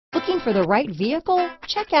Looking for the right vehicle?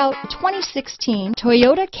 Check out 2016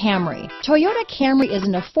 Toyota Camry. Toyota Camry is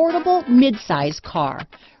an affordable mid-size car.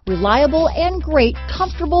 Reliable and great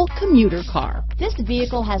comfortable commuter car. This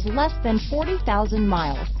vehicle has less than 40,000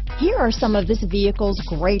 miles. Here are some of this vehicle's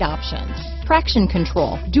great options: traction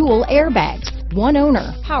control, dual airbags, one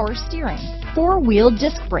owner, power steering, four-wheel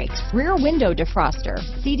disc brakes, rear window defroster,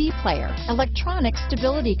 CD player, electronic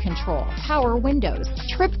stability control, power windows,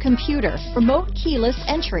 trip computer, remote keyless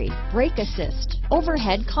entry, brake assist,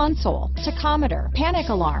 overhead console, tachometer, panic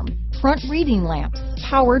alarm, front reading lamps,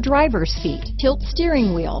 power driver's seat, tilt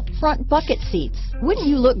steering wheel, front bucket seats. Wouldn't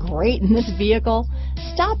you look great in this vehicle?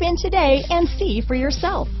 Stop in today and see for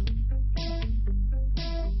yourself.